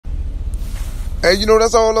And, you know,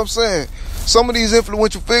 that's all I'm saying. Some of these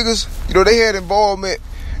influential figures, you know, they had involvement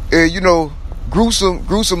in, you know,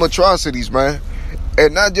 gruesome atrocities, man.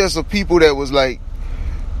 And not just of people that was like,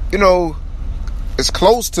 you know, it's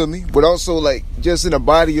close to me, but also like just in a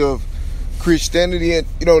body of Christianity, and,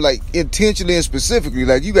 you know, like intentionally and specifically.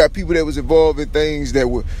 Like, you got people that was involved in things that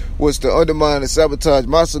was to undermine and sabotage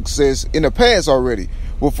my success in the past already,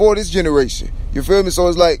 before this generation. You feel me? So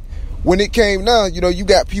it's like, when it came now, you know, you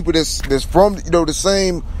got people that's from, you know, the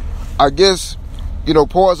same, I guess, you know,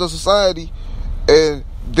 parts of society, and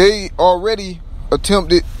they already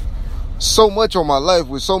attempted so much on my life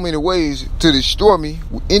with so many ways to destroy me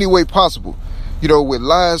any way possible. You know, with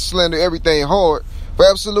lies, slander, everything hard, for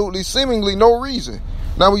absolutely seemingly no reason.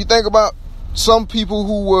 Now, when you think about some people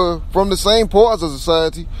who were from the same parts of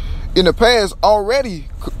society in the past already,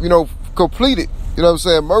 you know, completed, you know what I'm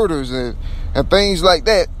saying, murders and things like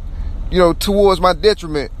that, you know, towards my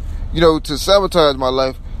detriment, you know, to sabotage my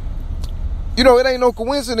life. You know, it ain't no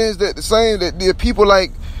coincidence that the people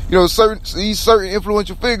like, you know, these certain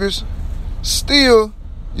influential figures still,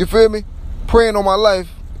 you feel me, preying on my life.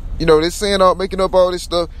 You know, they're saying making up all this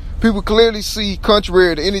stuff. People clearly see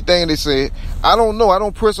contrary to anything they said. I don't know. I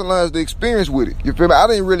don't personalize the experience with it. You feel me? I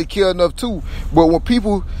didn't really care enough to. But when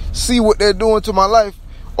people see what they're doing to my life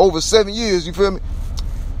over 7 years, you feel me?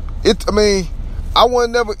 I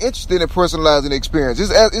wasn't never interested in personalizing the experience.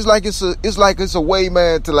 It's like it's a way,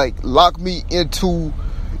 man, to like lock me into,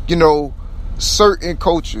 you know, certain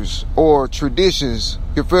cultures or traditions.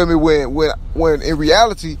 You feel me? When in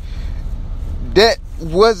reality, that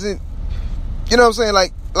wasn't, you know what I'm saying?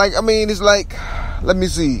 Like, I mean, it's like, let me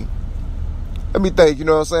see. Let me think, you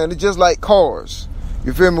know what I'm saying? It's just like cars.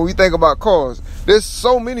 You feel me? When we think about cars, there's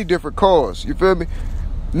so many different cars. You feel me?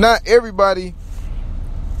 Not everybody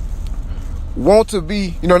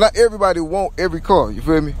not everybody want every car. You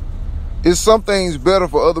feel me? It's some things better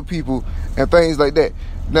for other people and things like that.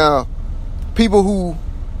 Now, people who,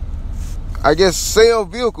 I guess, sell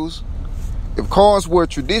vehicles, if cars were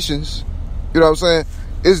traditions, you know what I'm saying,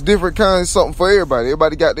 it's different kinds, something for everybody.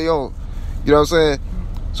 Everybody got their own. You know what I'm saying?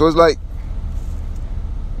 So it's like,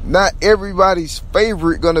 not everybody's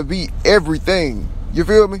favorite gonna be everything. You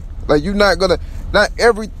feel me? Like, you're not gonna,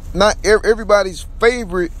 everybody's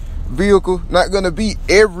favorite vehicle not gonna be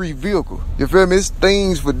every vehicle. You feel me? It's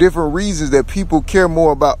things for different reasons that people care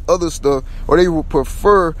more about other stuff, or they will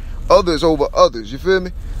prefer others over others. You feel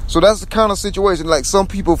me? So that's the kind of situation. Like, some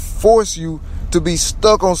people force you to be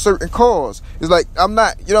stuck on certain cars. It's like, I'm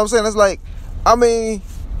not, you know what I'm saying? It's like, I mean,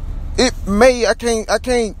 I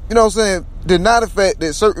can't, you know what I'm saying, deny the fact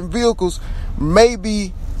that certain vehicles may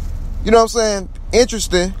be, you know what I'm saying,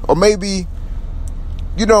 interesting, or maybe,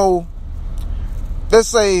 you know, let's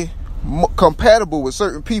say compatible with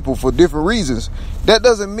certain people for different reasons. That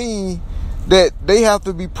doesn't mean that they have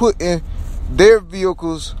to be putting their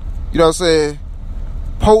vehicles, you know what I'm saying,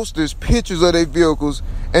 posters, pictures of their vehicles,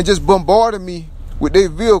 and just bombarding me with their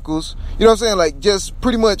vehicles. You know what I'm saying? Like, just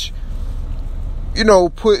pretty much, you know,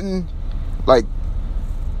 putting like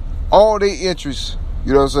all their interests,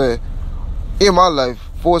 you know what I'm saying, in my life,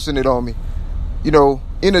 forcing it on me. You know,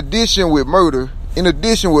 in addition with murder, in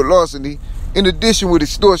addition with larceny, in addition with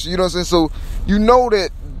extortion, you know what I'm saying? So you know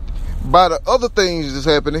that by the other things that's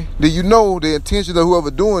happening, that you know the intention of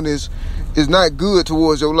whoever doing this is not good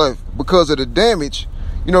towards your life, because of the damage.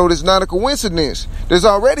 You know, it's not a coincidence. That's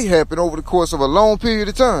already happened over the course of a long period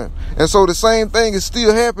of time. And so the same thing is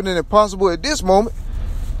still happening and possible at this moment.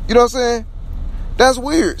 You know what I'm saying? That's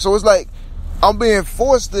weird. So it's like I'm being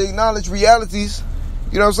forced to acknowledge realities.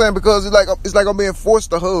 You know what I'm saying? Because it's like I'm being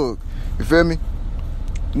forced to hug. You feel me?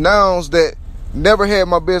 Nouns that never had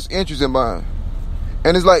my best interest in mind.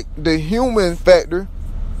 And it's like the human factor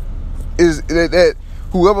is that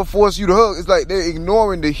whoever forced you to hug, it's like they're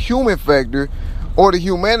ignoring the human factor or the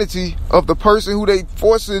humanity of the person who they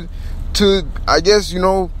forcing to, I guess, you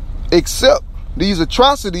know, accept these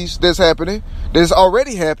atrocities that's happening, that's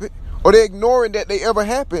already happened, or they're ignoring that they ever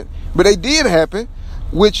happened, but they did happen,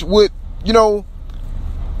 which would, you know,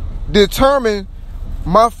 determine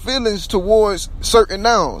my feelings towards certain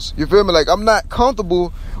nouns. You feel me? Like, I'm not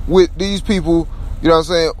comfortable with these people, you know what I'm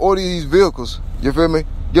saying, or these vehicles. You feel me? You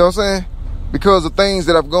know what I'm saying? Because of things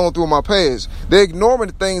that I've gone through in my past. They're ignoring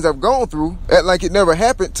the things I've gone through, act like it never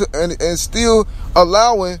happened, and still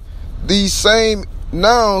allowing these same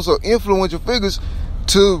nouns or influential figures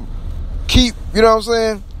to keep, you know what I'm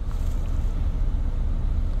saying,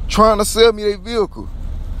 trying to sell me their vehicle.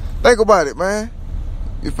 Think about it, man.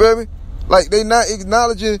 You feel me? Like, they not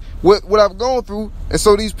acknowledging what I've gone through, and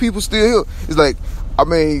so these people still here. It's like, I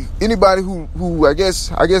mean, anybody who I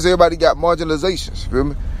guess everybody got marginalizations. You feel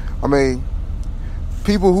me? I mean,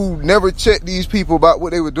 people who never checked these people about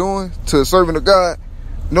what they were doing to serving the God,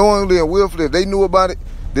 knowingly and willfully, if they knew about it,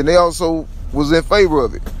 then they also was in favor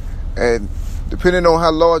of it. And depending on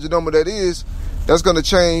how large a number that is, that's going to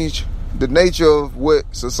change the nature of what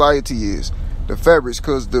society is, the fabrics,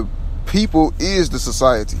 because the people is the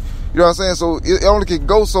society. You know what I'm saying? So it only can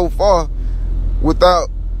go so far without,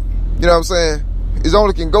 you know what I'm saying? It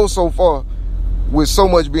only can go so far with so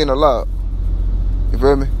much being allowed. You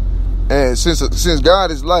feel me? And since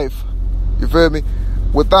God is life, you feel me?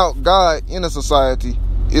 Without God in a society,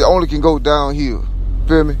 it only can go downhill.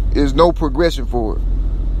 Feel me? There's no progression for it,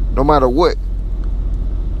 no matter what.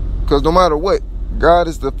 Because no matter what, God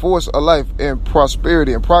is the force of life and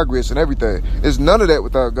prosperity and progress and everything. There's none of that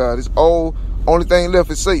without God. It's all, only thing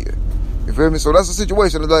left is Satan. You feel me? So that's the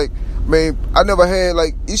situation. It's like, man, I never had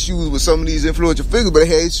like issues with some of these influential figures, but they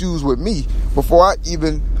had issues with me before I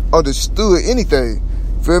even understood anything.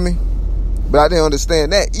 Feel me? But I didn't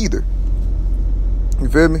understand that either. You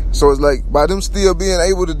feel me? So it's like, by them still being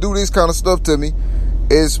able to do this kind of stuff to me,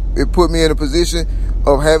 it put me in a position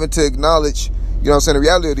of having to acknowledge, you know what I'm saying, the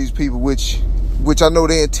reality of these people, which I know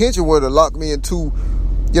their intention was to lock me into,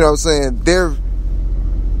 you know what I'm saying,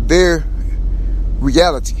 their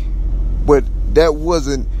reality. But that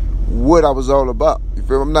wasn't what I was all about. You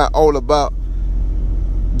feel me? I'm not all about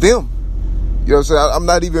them. You know what I'm saying? I'm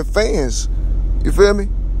not even fans. You feel me?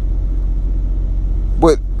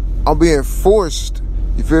 But I'm being forced,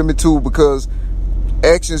 you feel me, too, because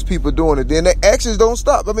actions people doing it. Then the actions don't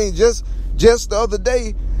stop. I mean, just the other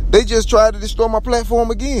day, they just tried to destroy my platform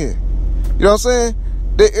again. You know what I'm saying?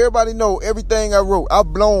 Everybody know everything I wrote. I've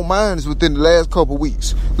blown minds within the last couple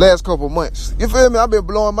weeks, last couple months. You feel me? I've been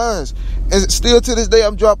blowing minds. And still to this day,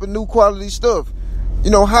 I'm dropping new quality stuff.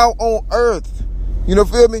 You know, how on earth, you know,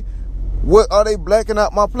 feel me? What are they blacking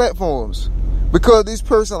out my platforms? Because this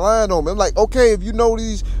person lying on me. I'm like, okay, if you know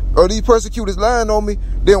these persecutors lying on me,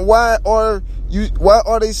 then why are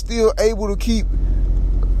they still able to keep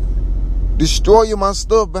destroying my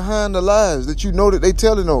stuff behind the lies that you know that they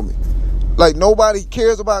telling on me? Like, nobody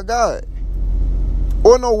cares about God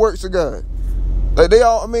or no works of God. Like,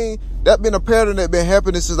 that been a pattern that been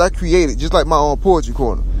happening since I created, just like my own poetry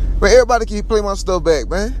corner. Man, everybody can play my stuff back,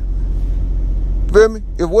 man. Feel me?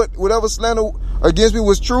 If whatever slander against me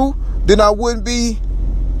was true, then I wouldn't be,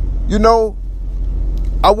 you know,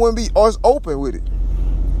 I wouldn't be as open with it.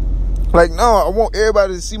 Like, no, I want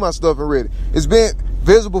everybody to see my stuff and read it. It's been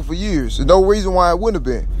visible for years. There's no reason why it wouldn't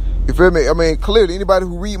have been. You feel me? I mean, clearly, anybody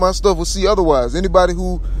who read my stuff will see otherwise. Anybody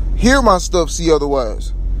who hear my stuff see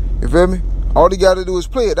otherwise. You feel me? All they got to do is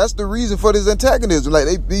play it. That's the reason for this antagonism. Like,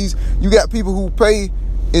 you got people who pay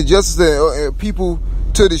injustice and people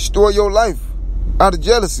to destroy your life out of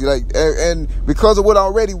jealousy. Like, and because of what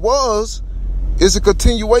already was, it's a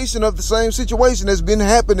continuation of the same situation that's been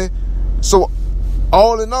happening. So,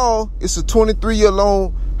 all in all, it's a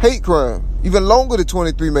 23-year-long hate crime. Even longer than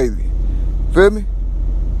 23, maybe. Feel me?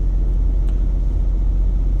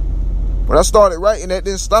 When I started writing, that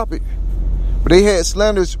didn't stop it. But they had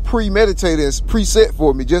slanders premeditated and preset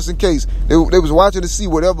for me, just in case. They was watching to see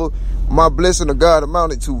whatever my blessing of God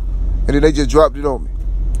amounted to. And then they just dropped it on me.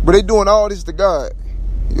 But they doing all this to God.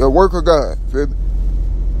 A work of God. Feel me?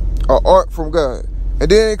 An art from God. And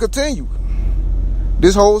then it continued.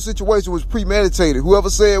 This whole situation was premeditated. Whoever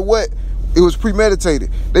said what, it was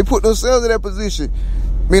premeditated. They put themselves in that position.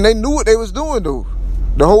 I mean, they knew what they was doing, though,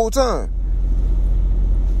 the whole time.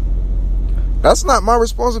 That's not my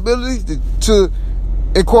responsibility to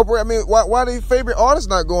incorporate. I mean, why their favorite artists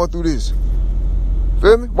not going through this?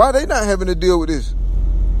 Feel me? Why they not having to deal with this?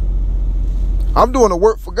 I'm doing the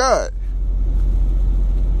work for God.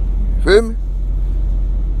 Feel me?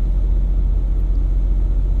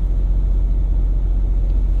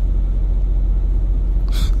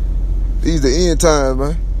 These the end times,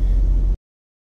 man.